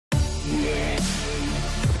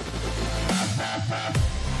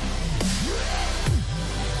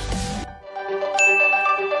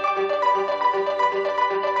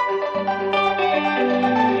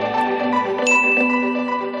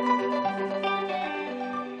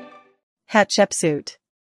Hatshepsut.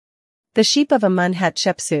 The sheep of Amun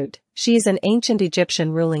Hatshepsut, she is an ancient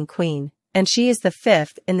Egyptian ruling queen, and she is the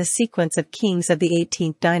fifth in the sequence of kings of the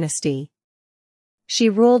 18th dynasty. She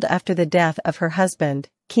ruled after the death of her husband,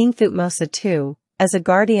 King Thutmose II, as a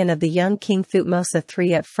guardian of the young King Thutmose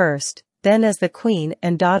III at first, then as the queen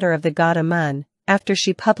and daughter of the god Amun, after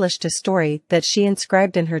she published a story that she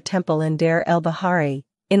inscribed in her temple in Deir el-Bahari,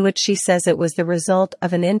 in which she says it was the result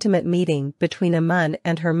of an intimate meeting between Amun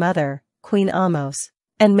and her mother, Queen Thutmose.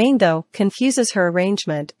 And Maindo confuses her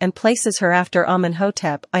arrangement and places her after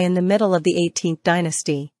Amenhotep I in the middle of the 18th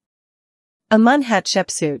dynasty. Amun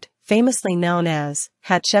Hatshepsut, famously known as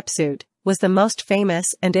Hatshepsut, was the most famous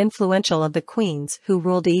and influential of the queens who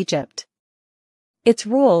ruled Egypt. Its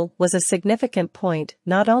rule was a significant point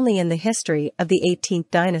not only in the history of the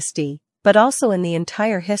 18th dynasty, but also in the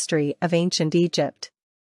entire history of ancient Egypt.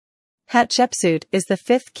 Hatshepsut is the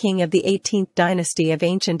fifth king of the 18th dynasty of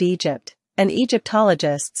ancient Egypt, and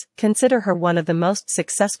Egyptologists consider her one of the most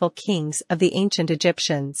successful kings of the ancient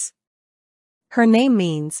Egyptians. Her name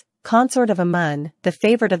means, consort of Amun, the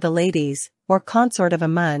favorite of the ladies, or consort of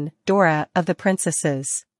Amun, Dora of the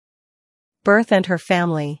princesses. Birth and her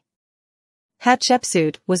family.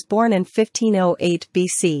 Hatshepsut was born in 1508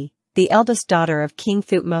 BC, the eldest daughter of King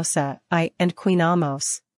Thutmose I and Queen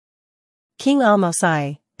Thutmose. King Thutmose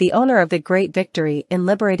I, the owner of the great victory in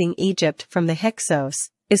liberating Egypt from the Hyksos,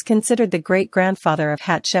 is considered the great-grandfather of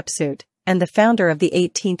Hatshepsut, and the founder of the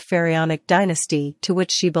 18th pharaonic dynasty to which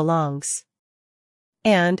she belongs.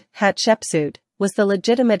 And Hatshepsut was the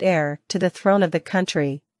legitimate heir to the throne of the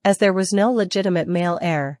country, as there was no legitimate male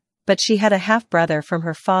heir, but she had a half-brother from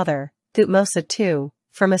her father, Thutmose II,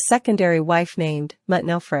 from a secondary wife named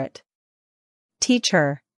Mutnofret.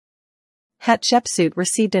 Teacher. Hatshepsut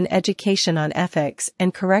received an education on ethics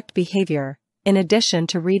and correct behavior, in addition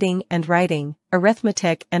to reading and writing,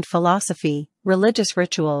 arithmetic and philosophy, religious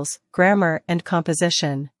rituals, grammar and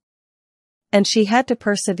composition. And she had to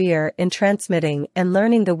persevere in transmitting and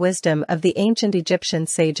learning the wisdom of the ancient Egyptian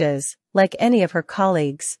sages, like any of her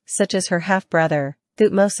colleagues, such as her half-brother,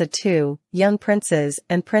 Thutmose II, young princes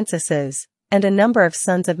and princesses, and a number of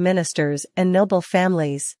sons of ministers and noble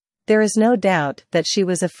families. There is no doubt that she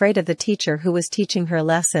was afraid of the teacher who was teaching her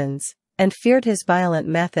lessons, and feared his violent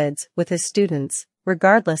methods with his students,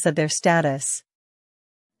 regardless of their status.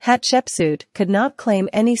 Hatshepsut could not claim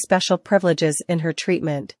any special privileges in her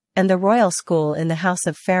treatment, and the royal school in the house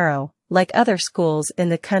of Pharaoh, like other schools in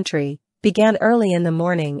the country, began early in the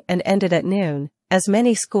morning and ended at noon, as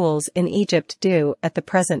many schools in Egypt do at the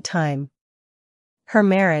present time. Her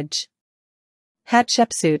marriage.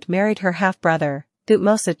 Hatshepsut married her half-brother,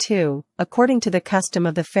 Thutmose II, according to the custom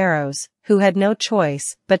of the pharaohs, who had no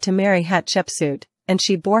choice but to marry Hatshepsut, and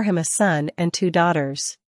she bore him a son and 2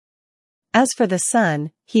 daughters. As for the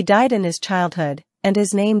son, he died in his childhood, and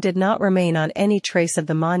his name did not remain on any trace of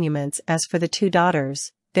the monuments. As for the 2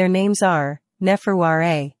 daughters, their names are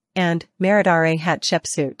Neferuare and Meridare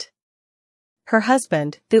Hatshepsut. Her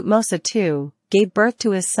husband, Thutmose II, gave birth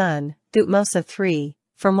to his son, Thutmose III,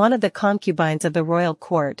 from one of the concubines of the royal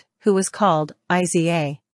court, who was called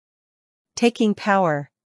Iza. Taking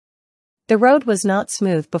power. The road was not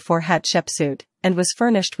smooth before Hatshepsut, and was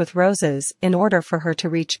furnished with roses in order for her to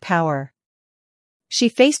reach power. She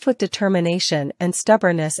faced with determination and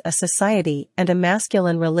stubbornness a society and a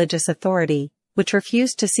masculine religious authority, which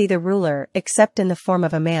refused to see the ruler except in the form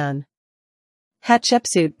of a man.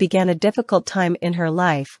 Hatshepsut began a difficult time in her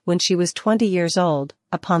life when she was 20 years old,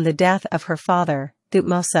 upon the death of her father,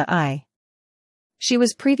 Thutmose I. She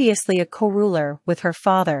was previously a co-ruler with her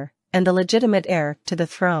father, and the legitimate heir to the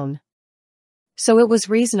throne. So it was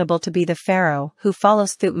reasonable to be the pharaoh who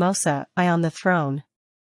follows Thutmose I on the throne.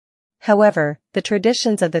 However, the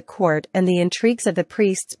traditions of the court and the intrigues of the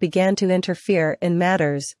priests began to interfere in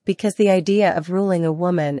matters because the idea of ruling a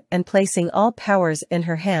woman and placing all powers in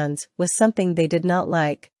her hands was something they did not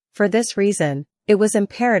like. For this reason, it was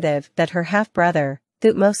imperative that her half-brother,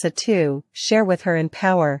 Thutmose II, share with her in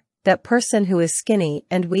power, that person who is skinny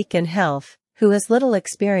and weak in health, who has little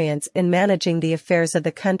experience in managing the affairs of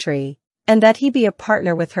the country, and that he be a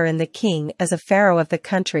partner with her in the king as a pharaoh of the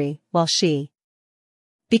country, while she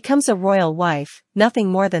becomes a royal wife,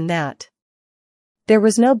 nothing more than that. There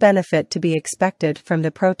was no benefit to be expected from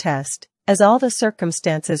the protest, as all the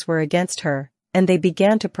circumstances were against her, and they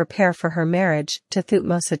began to prepare for her marriage to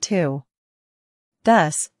Thutmose II.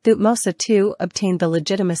 Thus, Thutmose II obtained the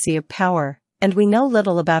legitimacy of power, and we know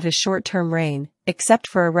little about his short-term reign, except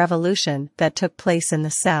for a revolution that took place in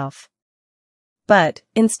the south. But,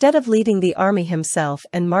 instead of leading the army himself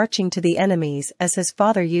and marching to the enemies as his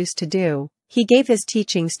father used to do, He gave his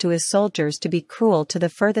teachings to his soldiers to be cruel to the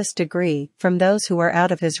furthest degree from those who were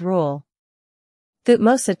out of his rule.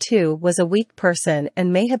 Thutmose too was a weak person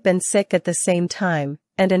and may have been sick at the same time,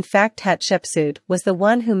 and in fact Hatshepsut was the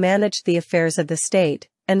one who managed the affairs of the state,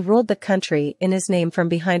 and ruled the country in his name from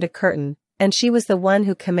behind a curtain, and she was the one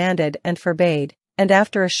who commanded and forbade, and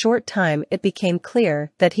after a short time it became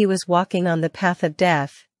clear that he was walking on the path of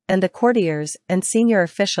death, and the courtiers and senior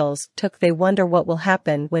officials took they wonder what will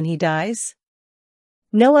happen when he dies?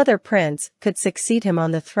 No other prince could succeed him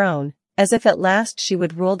on the throne, as if at last she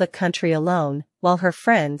would rule the country alone, while her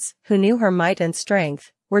friends, who knew her might and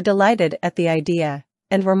strength, were delighted at the idea,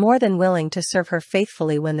 and were more than willing to serve her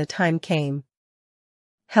faithfully when the time came.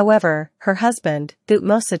 However, her husband,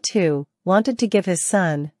 Thutmose II, wanted to give his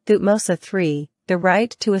son, Thutmose III, the right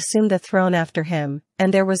to assume the throne after him,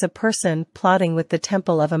 and there was a person plotting with the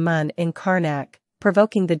temple of Amun in Karnak,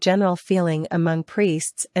 provoking the general feeling among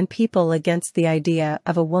priests and people against the idea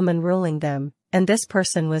of a woman ruling them, and this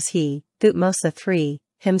person was he, Thutmose III,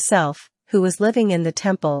 himself, who was living in the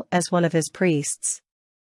temple as one of his priests.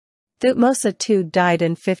 Thutmose II died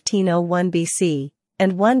in 1501 BC,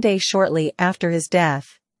 and one day shortly after his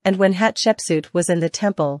death, and when Hatshepsut was in the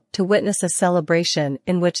temple to witness a celebration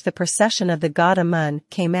in which the procession of the god Amun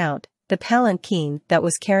came out, the palanquin that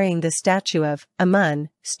was carrying the statue of Amun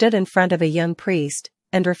stood in front of a young priest,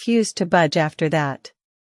 and refused to budge after that.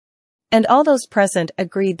 And all those present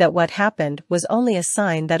agreed that what happened was only a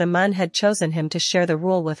sign that Amun had chosen him to share the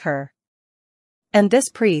rule with her. And this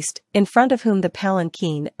priest, in front of whom the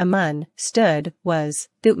palanquin Amun stood, was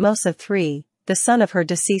Thutmose III, the son of her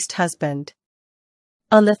deceased husband.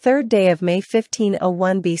 On the 3rd day of May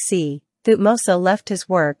 1501 BC, Thutmose left his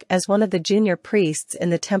work as one of the junior priests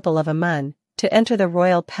in the temple of Amun, to enter the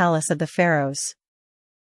royal palace of the pharaohs.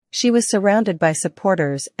 She was surrounded by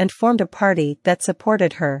supporters and formed a party that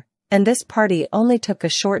supported her, and this party only took a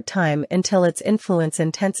short time until its influence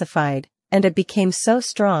intensified, and it became so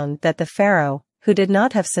strong that the pharaoh, who did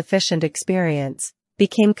not have sufficient experience,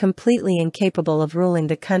 became completely incapable of ruling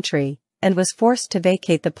the country, and was forced to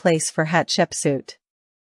vacate the place for Hatshepsut.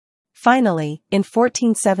 Finally, in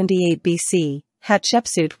 1478 BC,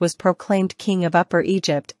 Hatshepsut was proclaimed king of Upper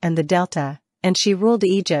Egypt and the Delta, and she ruled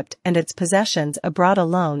Egypt and its possessions abroad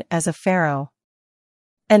alone as a pharaoh.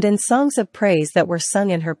 And in songs of praise that were sung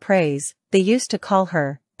in her praise, they used to call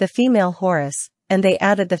her the female Horus, and they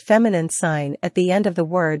added the feminine sign at the end of the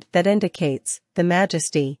word that indicates the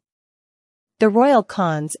majesty. The royal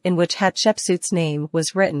khans in which Hatshepsut's name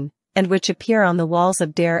was written, and which appear on the walls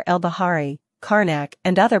of Deir el-Bahari, Karnak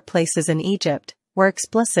and other places in Egypt, were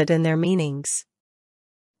explicit in their meanings.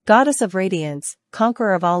 Goddess of radiance,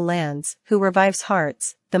 conqueror of all lands, who revives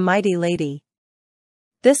hearts, the mighty lady.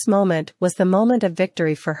 This moment was the moment of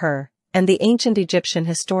victory for her, and the ancient Egyptian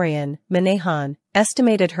historian, Menahan,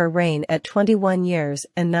 estimated her reign at 21 years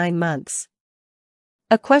and 9 months.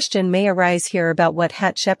 A question may arise here about what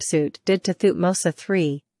Hatshepsut did to Thutmose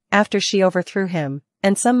III, after she overthrew him,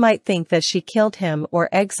 and some might think that she killed him or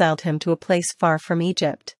exiled him to a place far from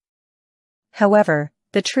Egypt. However,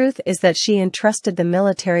 the truth is that she entrusted the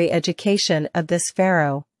military education of this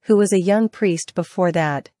pharaoh, who was a young priest before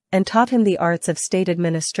that, and taught him the arts of state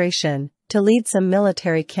administration, to lead some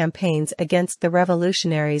military campaigns against the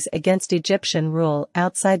revolutionaries against Egyptian rule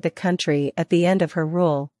outside the country at the end of her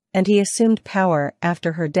rule, and he assumed power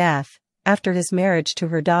after her death, after his marriage to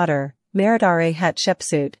her daughter, Merodare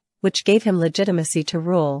Hatshepsut, which gave him legitimacy to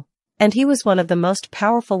rule, and he was one of the most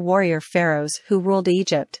powerful warrior pharaohs who ruled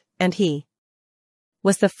Egypt, and he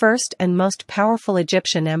was the first and most powerful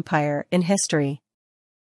Egyptian empire in history.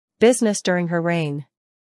 Business during her reign.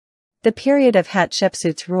 The period of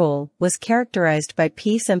Hatshepsut's rule was characterized by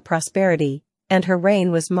peace and prosperity, and her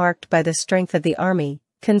reign was marked by the strength of the army,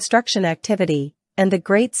 construction activity, and the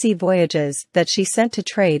great sea voyages that she sent to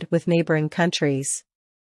trade with neighboring countries.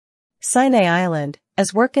 Sinai Island,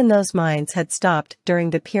 as work in those mines had stopped during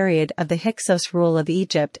the period of the Hyksos rule of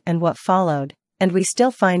Egypt and what followed, and we still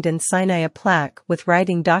find in Sinai a plaque with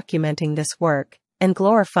writing documenting this work, and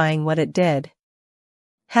glorifying what it did.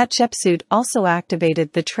 Hatshepsut also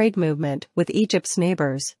activated the trade movement with Egypt's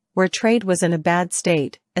neighbors, where trade was in a bad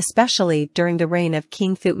state, especially during the reign of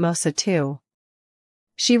King Thutmose II.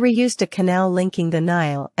 She reused a canal linking the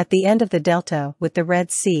Nile at the end of the delta with the Red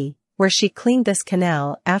Sea, where she cleaned this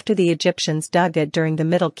canal after the Egyptians dug it during the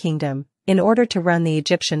Middle Kingdom, in order to run the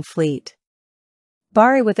Egyptian fleet.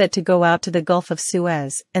 Bari with it to go out to the Gulf of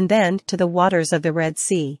Suez and then to the waters of the Red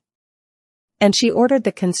Sea. And she ordered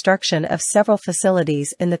the construction of several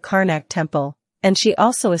facilities in the Karnak temple, and she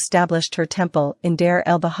also established her temple in Deir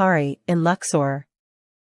el-Bahari in Luxor.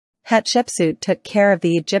 Hatshepsut took care of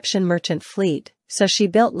the Egyptian merchant fleet, so she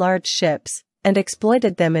built large ships, and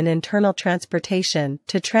exploited them in internal transportation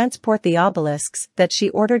to transport the obelisks that she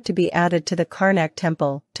ordered to be added to the Karnak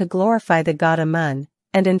temple to glorify the god Amun,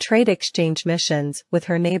 and in trade exchange missions with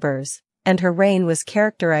her neighbors, and her reign was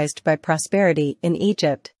characterized by prosperity in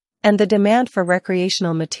Egypt, and the demand for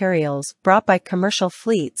recreational materials brought by commercial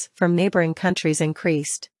fleets from neighboring countries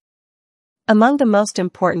increased. Among the most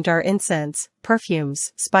important are incense,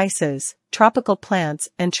 perfumes, spices, tropical plants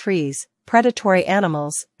and trees, predatory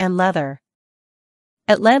animals, and leather.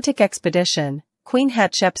 Atlantic expedition. Queen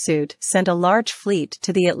Hatshepsut sent a large fleet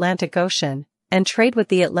to the Atlantic Ocean, and trade with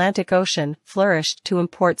the Atlantic Ocean flourished to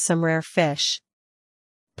import some rare fish.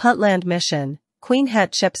 Puntland mission. Queen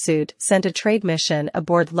Hatshepsut sent a trade mission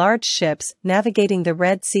aboard large ships navigating the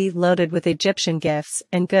Red Sea loaded with Egyptian gifts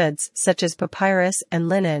and goods such as papyrus and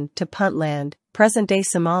linen to Puntland, present-day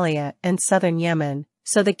Somalia and southern Yemen,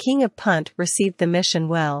 so the king of Punt received the mission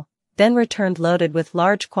well, then returned loaded with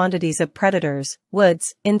large quantities of predators,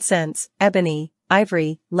 woods, incense, ebony,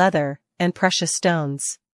 ivory, leather, and precious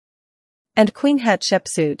stones. And Queen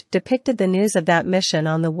Hatshepsut depicted the news of that mission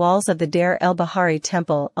on the walls of the Deir el-Bahari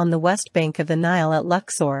temple on the west bank of the Nile at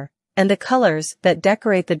Luxor, and the colors that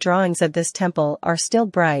decorate the drawings of this temple are still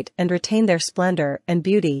bright and retain their splendor and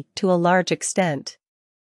beauty to a large extent.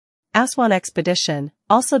 Aswan expedition,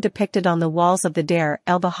 also depicted on the walls of the Deir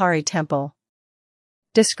el-Bahari temple.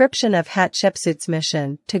 Description of Hatshepsut's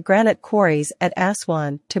mission to granite quarries at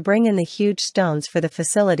Aswan to bring in the huge stones for the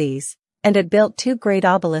facilities, and it built 2 great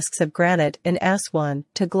obelisks of granite in Aswan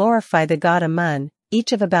to glorify the god Amun,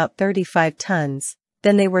 each of about 35 tons.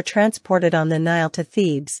 Then they were transported on the Nile to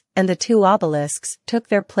Thebes, and the 2 obelisks took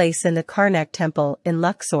their place in the Karnak temple in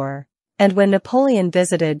Luxor. And when Napoleon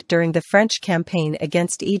visited during the French campaign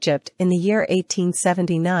against Egypt in the year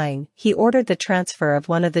 1879, he ordered the transfer of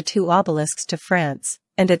one of the 2 obelisks to France,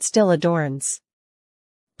 and it still adorns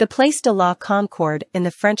the Place de la Concorde in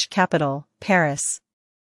the French capital, Paris.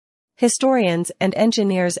 Historians and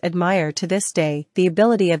engineers admire to this day the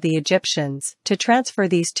ability of the Egyptians to transfer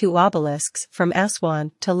these 2 obelisks from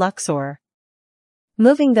Aswan to Luxor.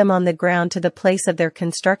 Moving them on the ground to the place of their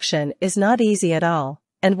construction is not easy at all.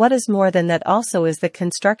 And what is more than that also is the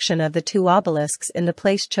construction of the 2 obelisks in the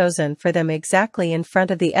place chosen for them exactly in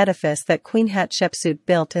front of the edifice that Queen Hatshepsut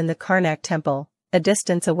built in the Karnak temple, a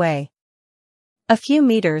distance away. A few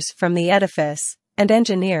meters from the edifice, and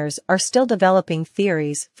engineers are still developing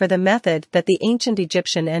theories for the method that the ancient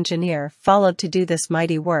Egyptian engineer followed to do this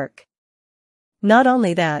mighty work. Not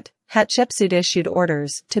only that, Hatshepsut issued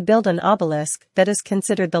orders to build an obelisk that is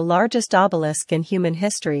considered the largest obelisk in human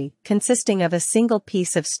history, consisting of a single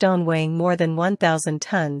piece of stone weighing more than 1,000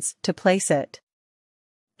 tons, to place it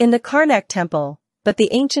in the Karnak temple, but the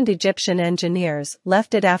ancient Egyptian engineers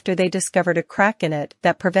left it after they discovered a crack in it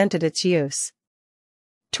that prevented its use.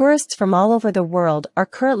 Tourists from all over the world are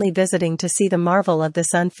currently visiting to see the marvel of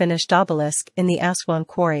this unfinished obelisk in the Aswan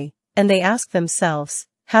quarry, and they ask themselves,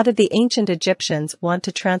 how did the ancient Egyptians want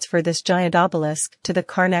to transfer this giant obelisk to the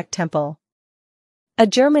Karnak temple? A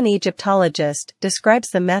German Egyptologist describes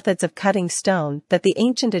the methods of cutting stone that the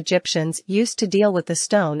ancient Egyptians used to deal with the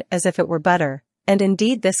stone as if it were butter, and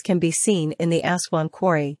indeed this can be seen in the Aswan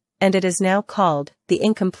quarry, and it is now called the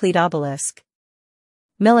incomplete obelisk.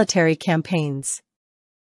 Military campaigns.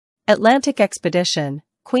 Atlantic expedition.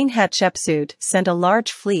 Queen Hatshepsut sent a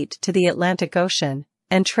large fleet to the Atlantic Ocean,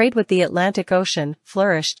 and trade with the Atlantic Ocean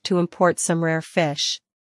flourished to import some rare fish.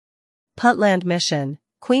 Puntland mission.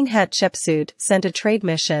 Queen Hatshepsut sent a trade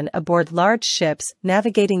mission aboard large ships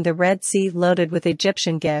navigating the Red Sea loaded with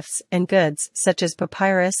Egyptian gifts and goods such as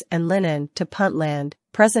papyrus and linen to Puntland,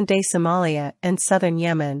 present-day Somalia and southern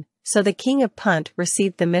Yemen, so the king of Punt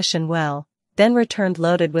received the mission well, then returned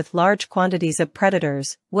loaded with large quantities of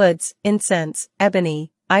predators, woods, incense,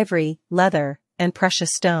 ebony, ivory, leather, and precious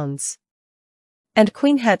stones. And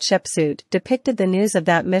Queen Hatshepsut depicted the news of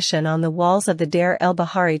that mission on the walls of the Deir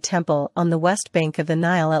el-Bahari temple on the west bank of the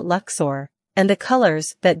Nile at Luxor, and the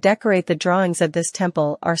colors that decorate the drawings of this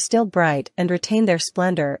temple are still bright and retain their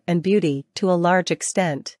splendor and beauty to a large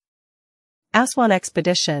extent. Aswan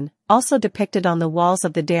expedition, also depicted on the walls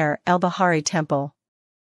of the Deir el-Bahari temple.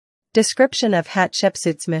 Description of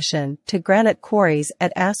Hatshepsut's mission to granite quarries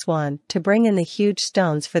at Aswan to bring in the huge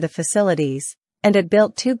stones for the facilities, and it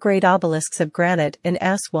built 2 great obelisks of granite in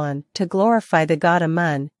Aswan to glorify the god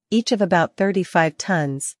Amun, each of about 35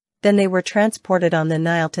 tons. Then they were transported on the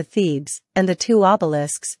Nile to Thebes, and the 2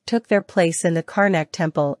 obelisks took their place in the Karnak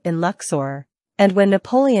temple in Luxor. And when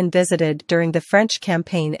Napoleon visited during the French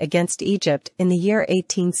campaign against Egypt in the year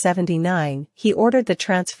 1879, he ordered the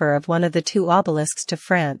transfer of one of the two obelisks to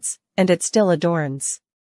France, and it still adorns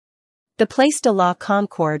the Place de la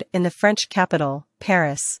Concorde in the French capital,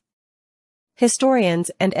 Paris. Historians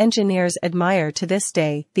and engineers admire to this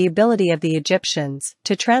day the ability of the Egyptians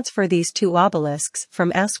to transfer these two obelisks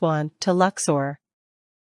from Aswan to Luxor.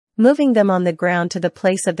 Moving them on the ground to the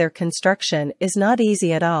place of their construction is not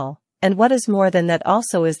easy at all. And what is more than that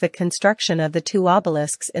also is the construction of the two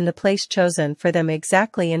obelisks in the place chosen for them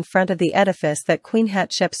exactly in front of the edifice that Queen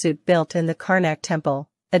Hatshepsut built in the Karnak temple,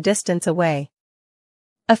 a distance away.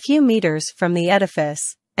 A few meters from the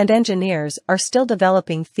edifice, and engineers are still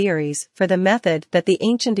developing theories for the method that the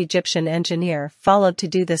ancient Egyptian engineer followed to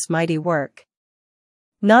do this mighty work.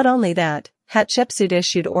 Not only that, Hatshepsut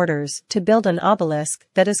issued orders to build an obelisk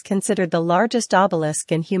that is considered the largest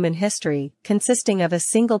obelisk in human history, consisting of a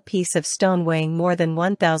single piece of stone weighing more than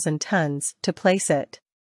 1,000 tons, to place it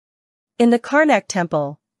in the Karnak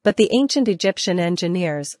temple, but the ancient Egyptian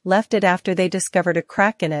engineers left it after they discovered a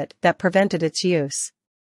crack in it that prevented its use.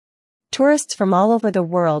 Tourists from all over the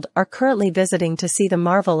world are currently visiting to see the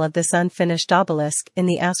marvel of this unfinished obelisk in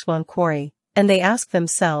the Aswan quarry, and they ask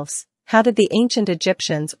themselves, how did the ancient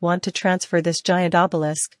Egyptians want to transfer this giant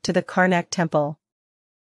obelisk to the Karnak temple?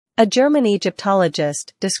 A German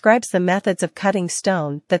Egyptologist describes the methods of cutting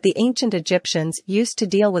stone that the ancient Egyptians used to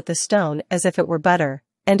deal with the stone as if it were butter,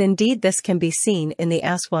 and indeed this can be seen in the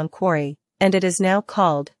Aswan quarry, and it is now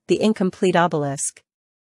called the incomplete obelisk.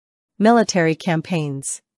 Military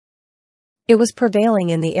campaigns. It was prevailing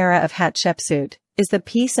in the era of Hatshepsut, is the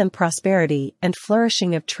peace and prosperity and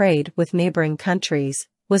flourishing of trade with neighboring countries,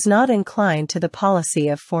 was not inclined to the policy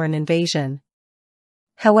of foreign invasion.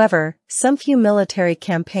 However, some few military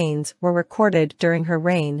campaigns were recorded during her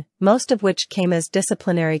reign, most of which came as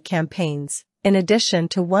disciplinary campaigns, in addition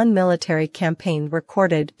to one military campaign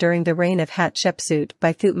recorded during the reign of Hatshepsut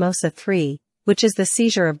by Thutmose III, which is the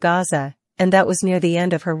seizure of Gaza, and that was near the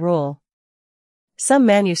end of her rule. Some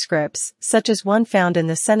manuscripts, such as one found in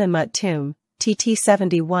the Senenmut tomb, TT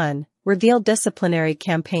 71, revealed disciplinary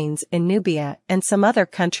campaigns in Nubia and some other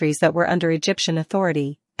countries that were under Egyptian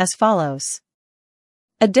authority, as follows.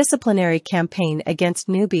 A disciplinary campaign against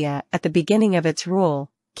Nubia at the beginning of its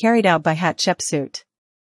rule, carried out by Hatshepsut.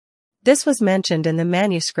 This was mentioned in the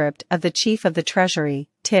manuscript of the Chief of the Treasury,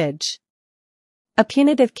 Tij. A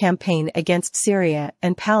punitive campaign against Syria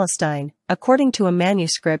and Palestine, according to a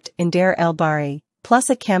manuscript in Deir el-Bahri, plus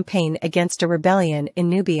a campaign against a rebellion in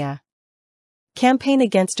Nubia. Campaign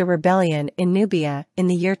against a rebellion in Nubia in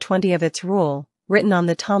the year 20 of its rule, written on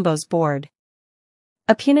the Thutmose board.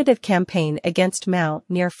 A punitive campaign against Mao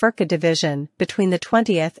near Furka division between the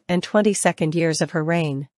 20th and 22nd years of her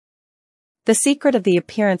reign. The secret of the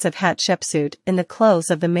appearance of Hatshepsut in the clothes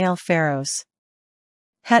of the male pharaohs.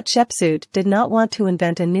 Hatshepsut did not want to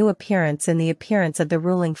invent a new appearance in the appearance of the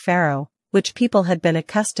ruling pharaoh, which people had been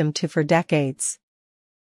accustomed to for decades.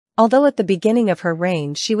 Although at the beginning of her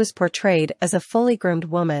reign she was portrayed as a fully groomed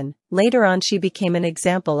woman, later on she became an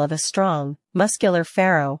example of a strong, muscular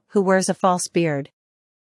pharaoh who wears a false beard.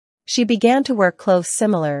 She began to wear clothes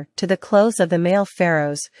similar to the clothes of the male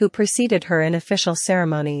pharaohs who preceded her in official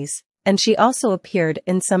ceremonies, and she also appeared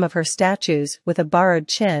in some of her statues with a borrowed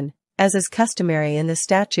chin, as is customary in the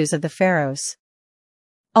statues of the pharaohs.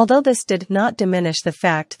 Although this did not diminish the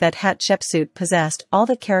fact that Hatshepsut possessed all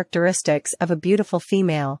the characteristics of a beautiful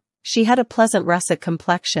female, she had a pleasant russet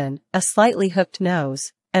complexion, a slightly hooked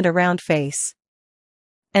nose, and a round face.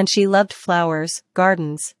 And she loved flowers,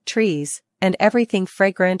 gardens, trees, and everything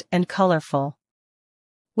fragrant and colorful.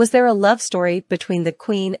 Was there a love story between the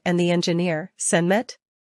queen and the engineer, Senmut?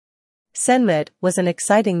 Senmut was an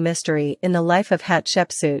exciting mystery in the life of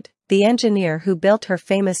Hatshepsut, the engineer who built her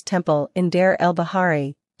famous temple in Deir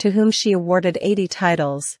el-Bahari, to whom she awarded 80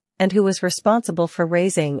 titles, and who was responsible for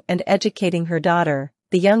raising and educating her daughter,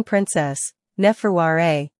 the young princess,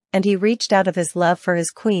 Neferuare, and he reached out of his love for his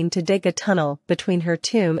queen to dig a tunnel between her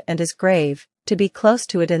tomb and his grave, to be close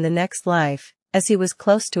to it in the next life, as he was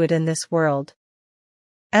close to it in this world.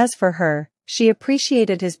 As for her, she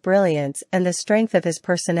appreciated his brilliance and the strength of his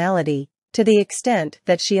personality, to the extent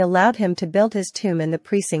that she allowed him to build his tomb in the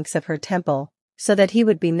precincts of her temple, so that he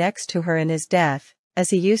would be next to her in his death, as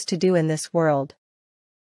he used to do in this world.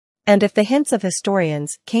 And if the hints of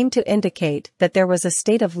historians came to indicate that there was a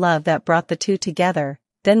state of love that brought the two together,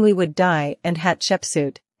 then we would die and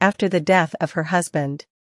Hatshepsut, after the death of her husband.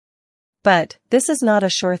 But this is not a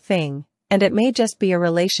sure thing, and it may just be a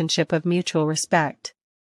relationship of mutual respect.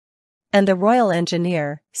 And the royal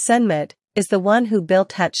engineer, Senmut, is the one who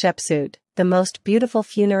built Hatshepsut, the the most beautiful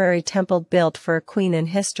funerary temple built for a queen in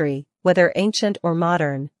history, whether ancient or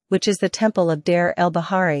modern, which is the Temple of Deir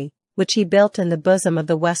el-Bahari, which he built in the bosom of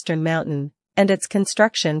the Western Mountain, and its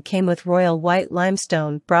construction came with royal white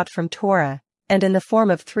limestone brought from Torah, and in the form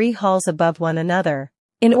of 3 halls above one another,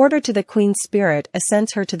 in order to the queen's spirit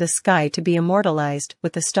ascends her to the sky to be immortalized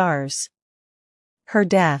with the stars. Her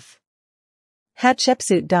death.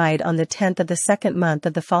 Hatshepsut died on the 10th of the 2nd month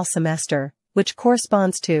of the fall semester, which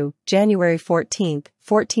corresponds to January 14,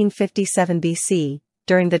 1457 BC,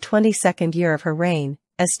 during the 22nd year of her reign,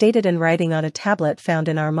 as stated in writing on a tablet found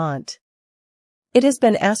in Armont. It has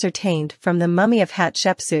been ascertained from the mummy of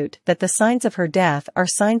Hatshepsut that the signs of her death are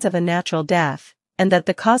signs of a natural death, and that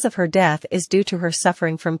the cause of her death is due to her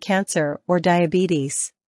suffering from cancer or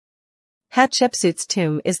diabetes. Hatshepsut's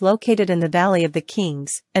tomb is located in the Valley of the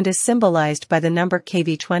Kings and is symbolized by the number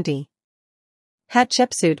KV20.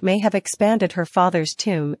 Hatshepsut may have expanded her father's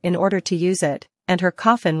tomb in order to use it, and her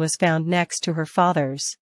coffin was found next to her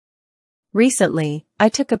father's. Recently, I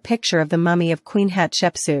took a picture of the mummy of Queen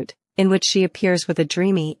Hatshepsut, in which she appears with a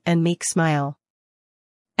dreamy and meek smile,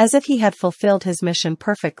 as if he had fulfilled his mission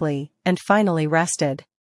perfectly and finally rested.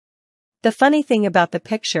 The funny thing about the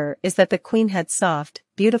picture is that the queen had soft,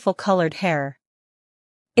 beautiful colored hair.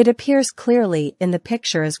 It appears clearly in the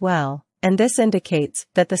picture as well, and this indicates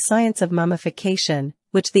that the science of mummification,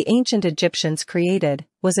 which the ancient Egyptians created,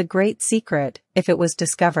 was a great secret if it was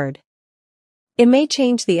discovered. It may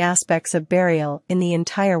change the aspects of burial in the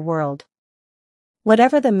entire world.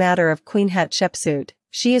 Whatever the matter of Queen Hatshepsut,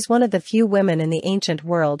 she is one of the few women in the ancient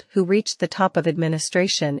world who reached the top of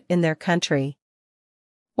administration in their country.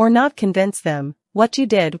 Or not convince them, what you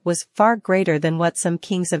did was far greater than what some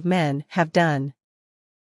kings of men have done.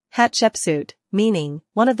 Hatshepsut, meaning,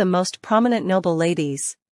 one of the most prominent noble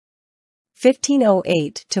ladies.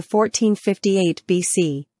 1508 to 1458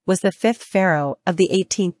 BC, was the 5th pharaoh of the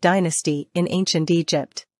 18th dynasty in ancient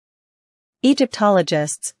Egypt.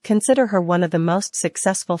 Egyptologists consider her one of the most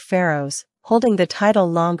successful pharaohs, holding the title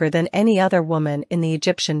longer than any other woman in the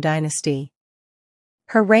Egyptian dynasty.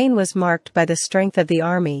 Her reign was marked by the strength of the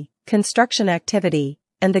army, construction activity,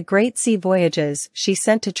 and the great sea voyages she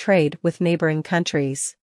sent to trade with neighboring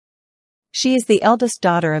countries. She is the eldest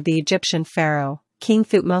daughter of the Egyptian pharaoh, King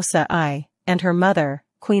Thutmose I, and her mother,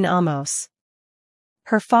 Queen Ahmose.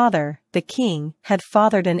 Her father, the king, had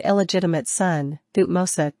fathered an illegitimate son,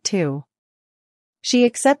 Thutmose II. She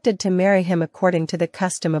accepted to marry him according to the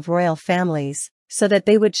custom of royal families, so that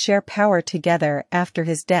they would share power together after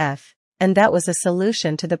his death, and that was a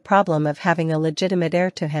solution to the problem of having a legitimate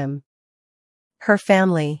heir to him. Her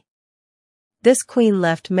family. This queen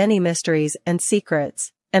left many mysteries and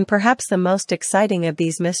secrets, and perhaps the most exciting of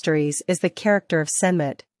these mysteries is the character of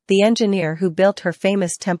Senmut, the engineer who built her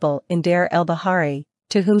famous temple in Deir el-Bahari,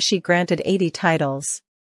 to whom she granted 80 titles.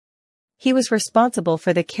 He was responsible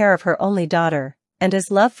for the care of her only daughter, and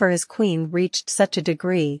his love for his queen reached such a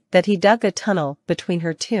degree that he dug a tunnel between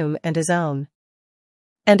her tomb and his own.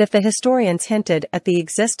 And if the historians hinted at the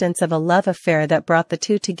existence of a love affair that brought the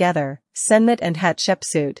two together, Senmut and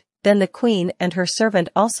Hatshepsut, then the queen and her servant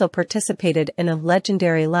also participated in a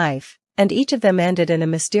legendary life, and each of them ended in a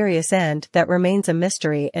mysterious end that remains a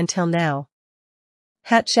mystery until now.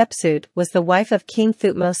 Hatshepsut was the wife of King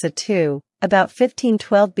Thutmose II, about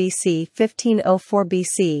 1512 BC, 1504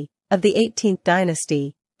 BC, of the 18th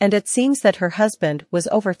dynasty, and it seems that her husband was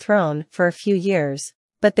overthrown for a few years,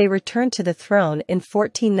 but they returned to the throne in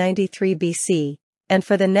 1493 BC, and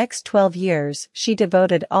for the next 12 years she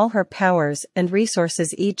devoted all her powers and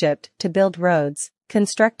resources Egypt to build roads,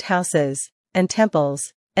 construct houses, and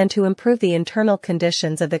temples, and to improve the internal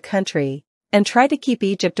conditions of the country, and try to keep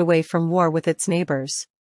Egypt away from war with its neighbors.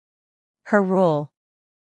 Her rule.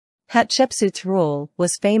 Hatshepsut's rule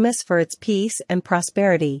was famous for its peace and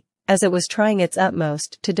prosperity, as it was trying its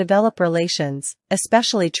utmost to develop relations,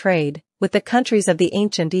 especially trade, with the countries of the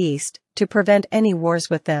ancient East, to prevent any wars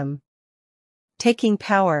with them. Taking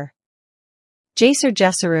power. Jaser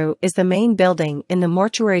Jeseru is the main building in the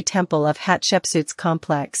mortuary temple of Hatshepsut's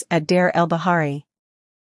complex at Deir el-Bahari.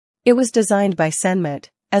 It was designed by Senmut,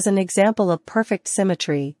 as an example of perfect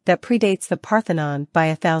symmetry that predates the Parthenon by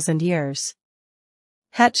 1,000 years.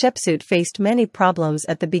 Hatshepsut faced many problems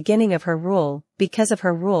at the beginning of her rule, because of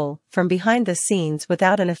her rule from behind the scenes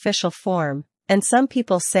without an official form, and some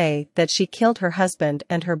people say that she killed her husband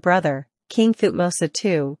and her brother, King Thutmose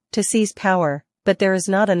II, to seize power, but there is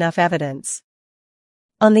not enough evidence.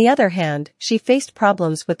 On the other hand, she faced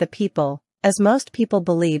problems with the people, as most people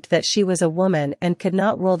believed that she was a woman and could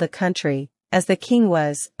not rule the country, as the king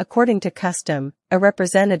was, according to custom, a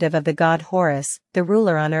representative of the god Horus, the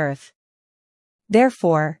ruler on earth.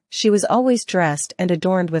 Therefore, she was always dressed and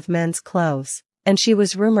adorned with men's clothes, and she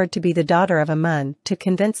was rumored to be the daughter of Amun to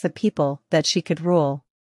convince the people that she could rule.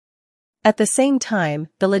 At the same time,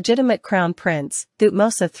 the legitimate crown prince,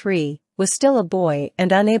 Thutmose III, was still a boy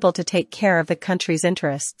and unable to take care of the country's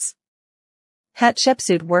interests.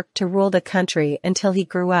 Hatshepsut worked to rule the country until he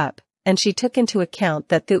grew up, and she took into account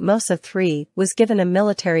that Thutmose III was given a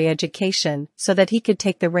military education so that he could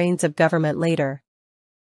take the reins of government later.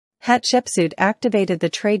 Hatshepsut activated the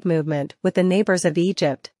trade movement with the neighbors of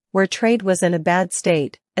Egypt, where trade was in a bad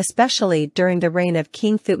state, especially during the reign of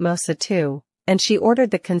King Thutmose II, and she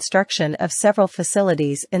ordered the construction of several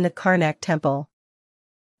facilities in the Karnak temple.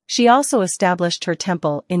 She also established her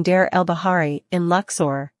temple in Deir el-Bahari in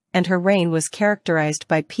Luxor, and her reign was characterized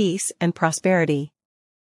by peace and prosperity.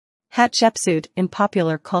 Hatshepsut in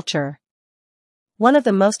popular culture. One of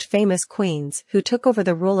the most famous queens who took over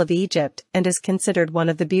the rule of Egypt and is considered one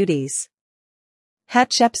of the beauties.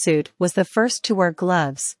 Hatshepsut was the first to wear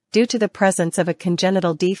gloves, due to the presence of a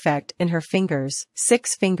congenital defect in her fingers,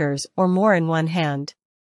 6 fingers or more in one hand.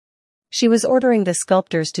 She was ordering the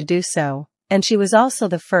sculptors to do so, and she was also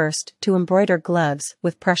the first to embroider gloves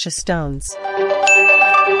with precious stones.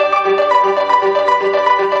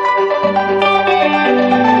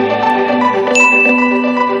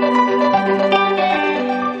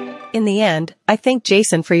 In the end, I thank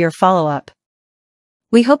Jason for your follow-up.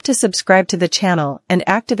 We hope to subscribe to the channel and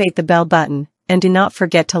activate the bell button, and do not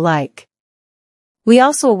forget to like. We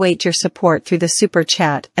also await your support through the super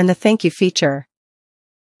chat and the thank you feature.